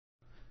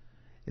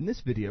In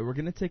this video, we're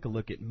going to take a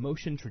look at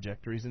motion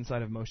trajectories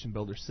inside of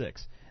Motionbuilder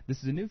 6. This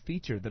is a new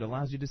feature that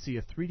allows you to see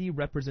a 3D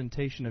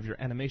representation of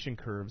your animation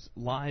curves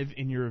live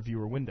in your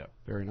viewer window.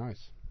 Very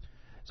nice.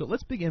 So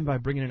let's begin by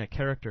bringing in a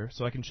character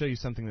so I can show you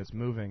something that's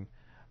moving.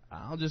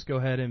 I'll just go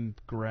ahead and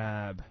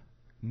grab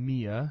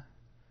Mia.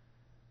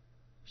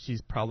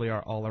 She's probably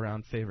our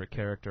all-around favorite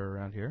character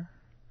around here.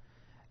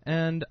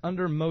 And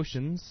under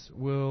Motions,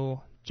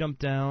 we'll jump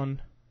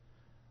down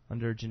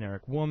under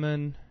Generic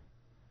Woman,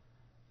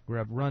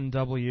 grab Run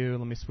W,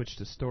 let me switch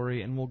to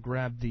Story, and we'll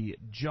grab the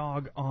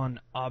Jog on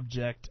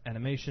Object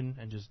animation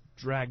and just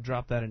drag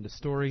drop that into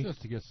Story.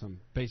 Just to get some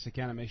basic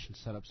animation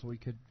set up so we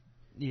could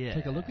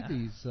take a look at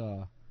these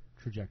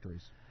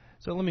trajectories.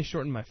 So let me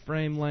shorten my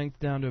frame length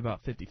down to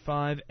about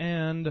 55,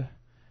 and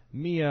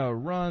Mia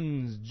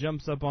runs,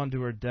 jumps up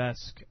onto her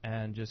desk,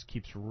 and just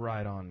keeps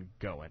right on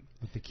going.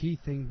 With the key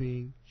thing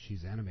being,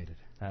 she's animated.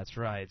 That's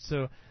right.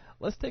 So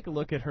let's take a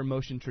look at her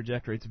motion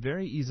trajectory. It's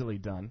very easily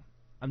done.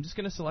 I'm just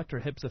going to select her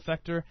hips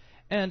effector,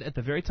 and at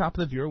the very top of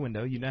the viewer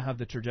window, you now have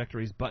the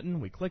trajectories button.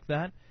 We click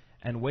that,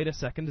 and wait a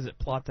second as it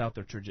plots out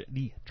the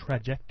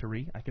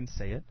trajectory. I can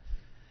say it.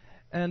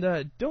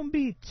 And don't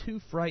be too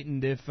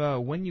frightened if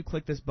when you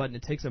click this button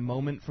it takes a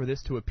moment for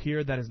this to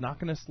appear. That is not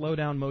going to slow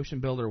down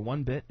Motionbuilder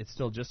one bit. It's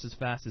still just as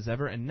fast as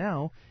ever. And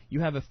now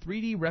you have a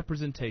 3D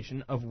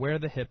representation of where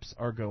the hips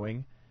are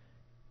going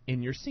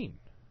in your scene.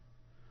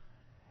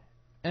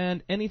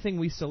 And anything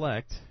we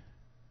select,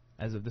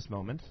 as of this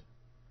moment,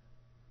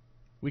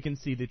 we can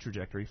see the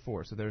trajectory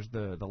for. So there's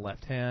the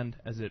left hand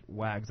as it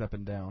wags up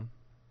and down,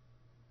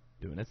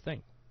 doing its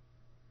thing.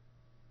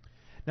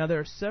 Now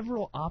there are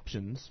several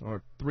options,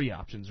 or 3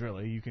 options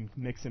really, you can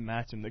mix and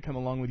match them, that come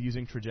along with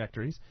using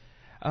trajectories.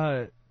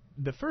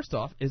 The first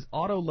off is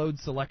auto load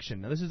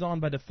selection. Now this is on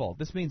by default.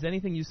 This means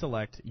anything you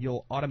select,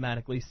 you'll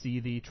automatically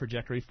see the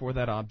trajectory for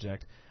that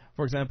object.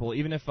 For example,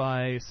 even if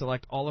I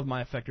select all of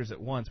my effectors at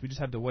once, we just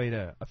have to wait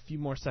a few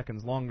more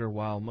seconds longer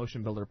while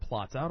Motionbuilder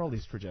plots out all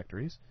these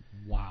trajectories.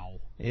 Wow.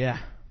 Yeah.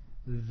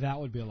 That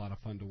would be a lot of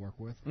fun to work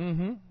with.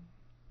 Mm-hmm.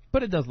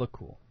 But it does look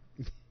cool.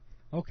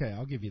 Okay,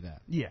 I'll give you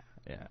that. Yeah.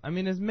 I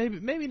mean, it's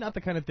maybe not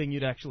the kind of thing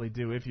you'd actually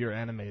do if you're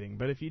animating,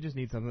 but if you just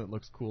need something that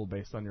looks cool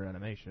based on your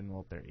animation,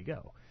 well, there you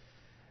go.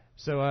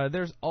 So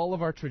there's all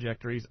of our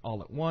trajectories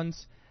all at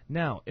once.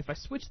 Now, if I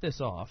switch this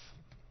off,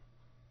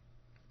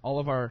 all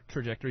of our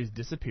trajectories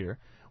disappear.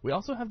 We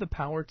also have the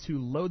power to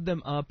load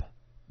them up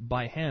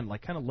by hand,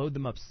 like kind of load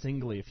them up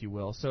singly, if you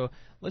will. So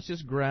let's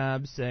just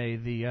grab, say,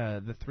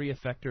 the 3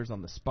 effectors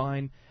on the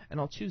spine, and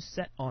I'll choose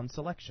Set on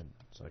Selection.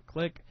 So I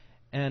click,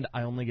 and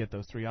I only get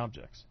those 3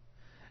 objects.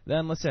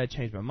 Then let's say I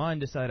change my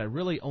mind, decide I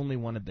really only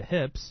wanted the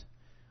hips.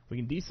 We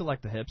can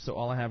deselect the hips, so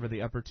all I have are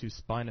the upper 2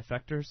 spine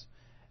effectors,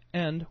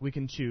 and we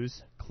can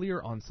choose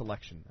Clear on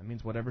Selection. That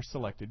means whatever's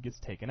selected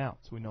gets taken out,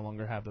 so we no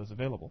longer have those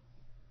available.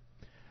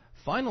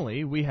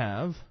 Finally, we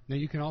have... Now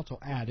you can also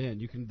add in.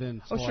 You can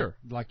then select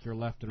like your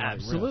left and right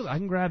wrist. Absolutely. I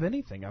can grab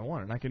anything I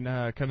want, and I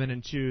can come in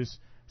and choose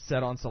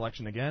Set on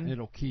Selection again. And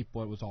it'll keep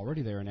what was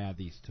already there and add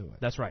these to it.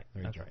 That's right.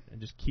 That's right. And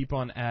just keep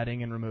on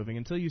adding and removing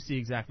until you see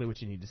exactly what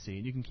you need to see,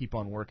 and you can keep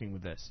on working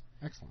with this.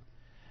 Excellent.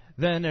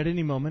 Then, at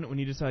any moment, when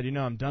you decide, you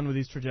know, I'm done with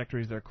these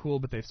trajectories, they're cool,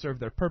 but they've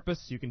served their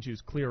purpose, you can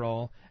choose Clear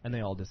All, and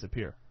they all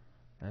disappear.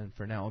 And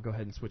for now, I'll go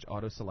ahead and switch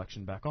Auto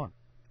Selection back on.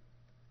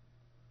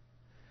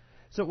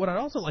 So what I'd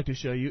also like to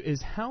show you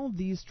is how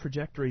these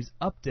trajectories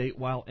update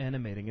while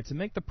animating. And to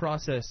make the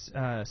process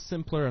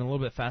simpler and a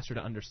little bit faster to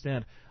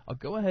understand, I'll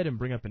go ahead and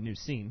bring up a new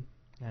scene.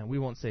 And we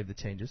won't save the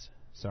changes.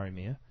 Sorry,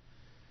 Mia.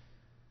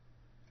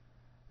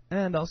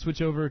 And I'll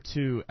switch over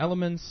to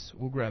Elements.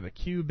 We'll grab a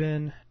cube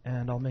in,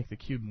 and I'll make the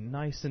cube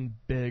nice and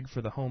big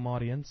for the home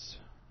audience.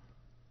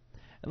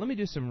 And let me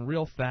do some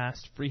real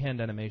fast freehand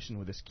animation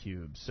with this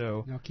cube.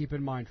 So now keep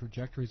in mind,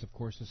 trajectories, of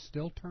course, is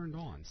still turned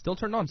on. Still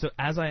turned on. So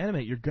as I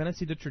animate, you're going to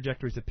see the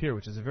trajectories appear,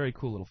 which is a very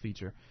cool little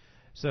feature.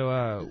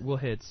 So we'll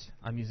hit,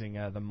 I'm using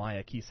the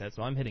Maya key set,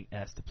 so I'm hitting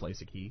S to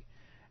place a key.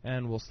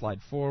 And we'll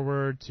slide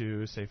forward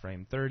to, say,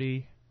 frame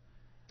 30.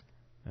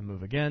 And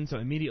move again. So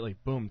immediately,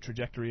 boom,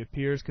 trajectory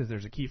appears because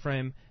there's a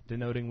keyframe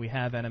denoting we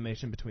have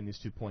animation between these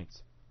 2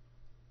 points.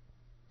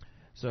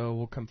 So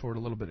we'll come forward a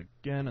little bit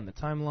again on the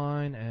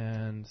timeline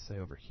and say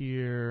over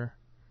here,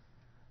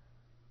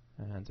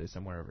 and say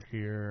somewhere over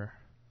here.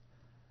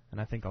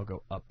 And I think I'll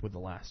go up with the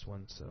last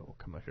one, so we'll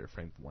come up here to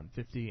frame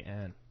 150,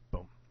 and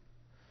boom.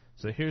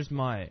 So here's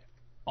my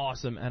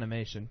awesome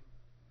animation.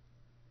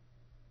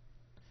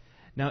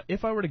 Now,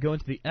 if I were to go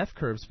into the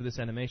F-curves for this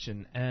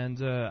animation,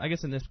 and I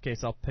guess in this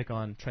case I'll pick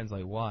on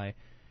Translate Y,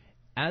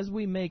 as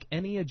we make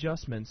any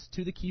adjustments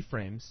to the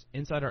keyframes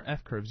inside our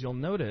F-curves, you'll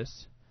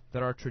notice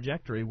that our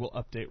trajectory will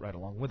update right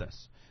along with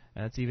us.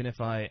 And that's even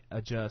if I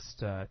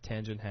adjust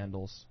tangent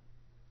handles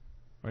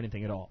or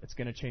anything at all. It's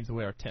going to change the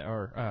way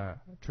our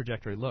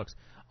trajectory looks.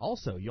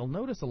 Also, you'll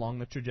notice along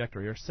the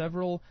trajectory are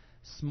several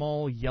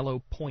small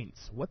yellow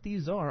points. What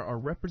these are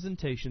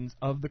representations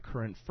of the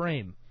current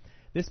frame.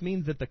 This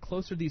means that the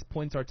closer these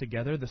points are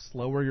together, the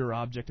slower your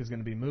object is going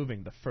to be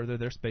moving. The further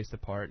they're spaced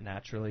apart,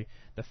 naturally,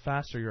 the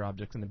faster your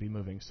object's going to be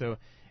moving. So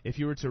if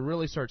you were to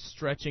really start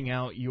stretching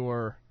out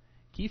your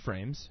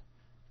keyframes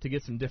to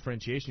get some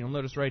differentiation, you'll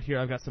notice right here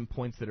I've got some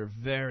points that are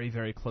very,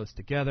 very close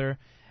together,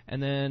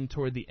 and then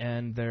toward the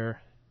end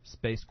they're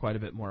spaced quite a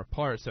bit more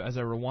apart. So as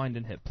I rewind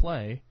and hit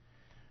play,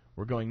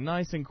 we're going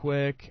nice and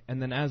quick,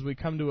 and then as we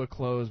come to a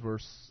close, we're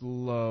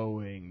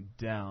slowing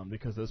down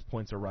because those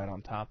points are right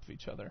on top of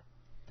each other.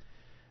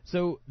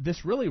 So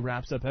this really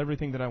wraps up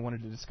everything that I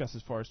wanted to discuss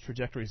as far as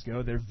trajectories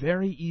go. They're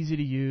very easy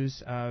to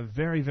use,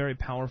 very, very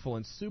powerful,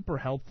 and super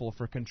helpful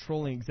for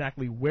controlling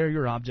exactly where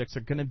your objects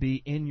are going to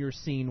be in your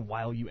scene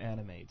while you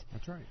animate.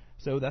 That's right.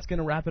 So that's going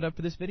to wrap it up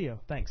for this video.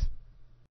 Thanks.